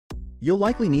You'll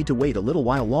likely need to wait a little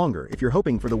while longer if you're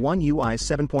hoping for the One UI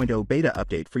 7.0 beta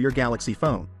update for your Galaxy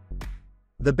phone.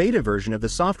 The beta version of the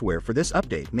software for this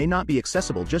update may not be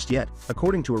accessible just yet,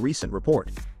 according to a recent report.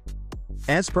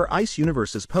 As per Ice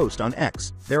Universe's post on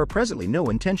X, there are presently no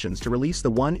intentions to release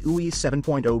the One UI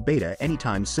 7.0 beta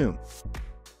anytime soon.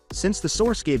 Since the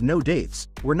source gave no dates,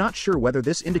 we're not sure whether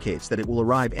this indicates that it will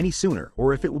arrive any sooner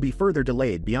or if it will be further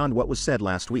delayed beyond what was said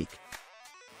last week.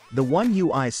 The One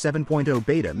UI 7.0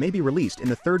 beta may be released in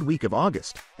the third week of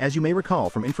August, as you may recall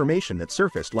from information that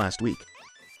surfaced last week.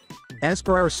 As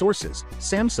per our sources,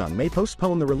 Samsung may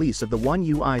postpone the release of the One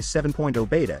UI 7.0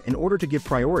 beta in order to give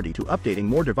priority to updating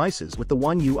more devices with the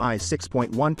One UI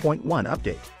 6.1.1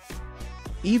 update.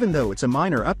 Even though it's a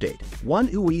minor update, One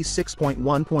UI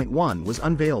 6.1.1 was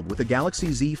unveiled with the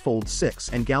Galaxy Z Fold 6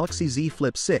 and Galaxy Z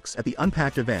Flip 6 at the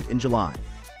Unpacked event in July.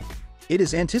 It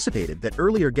is anticipated that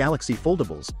earlier Galaxy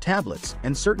foldables, tablets,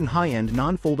 and certain high-end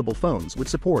non-foldable phones would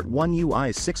support One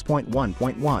UI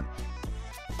 6.1.1.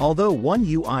 Although One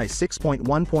UI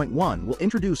 6.1.1 will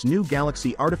introduce new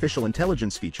Galaxy artificial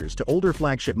intelligence features to older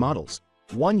flagship models,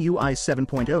 One UI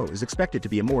 7.0 is expected to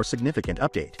be a more significant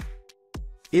update.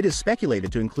 It is speculated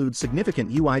to include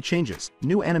significant UI changes,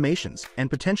 new animations, and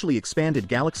potentially expanded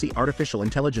Galaxy artificial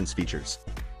intelligence features.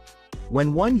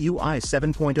 When One UI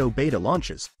 7.0 beta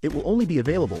launches, it will only be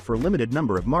available for a limited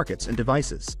number of markets and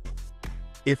devices.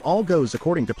 If all goes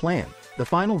according to plan, the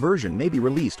final version may be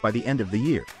released by the end of the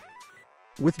year.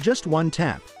 With just one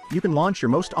tap, you can launch your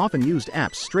most often used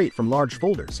apps straight from large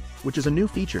folders, which is a new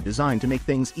feature designed to make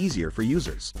things easier for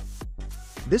users.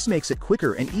 This makes it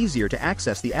quicker and easier to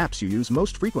access the apps you use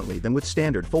most frequently than with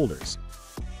standard folders.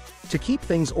 To keep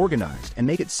things organized and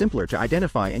make it simpler to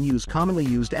identify and use commonly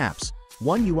used apps,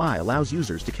 One UI allows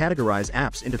users to categorize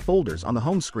apps into folders on the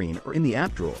home screen or in the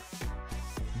app drawer.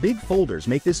 Big folders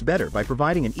make this better by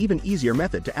providing an even easier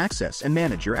method to access and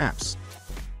manage your apps.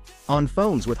 On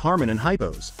phones with Harman and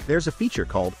Hypos, there's a feature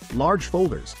called Large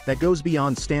Folders that goes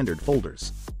beyond standard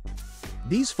folders.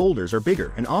 These folders are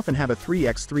bigger and often have a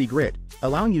 3x3 grid,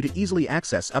 allowing you to easily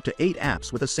access up to 8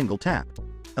 apps with a single tap.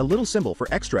 A little symbol for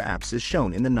extra apps is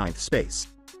shown in the 9th space.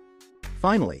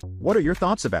 Finally, what are your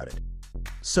thoughts about it?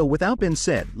 So without being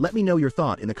said, let me know your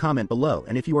thought in the comment below,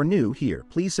 and if you are new here,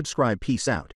 please subscribe. Peace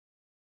out.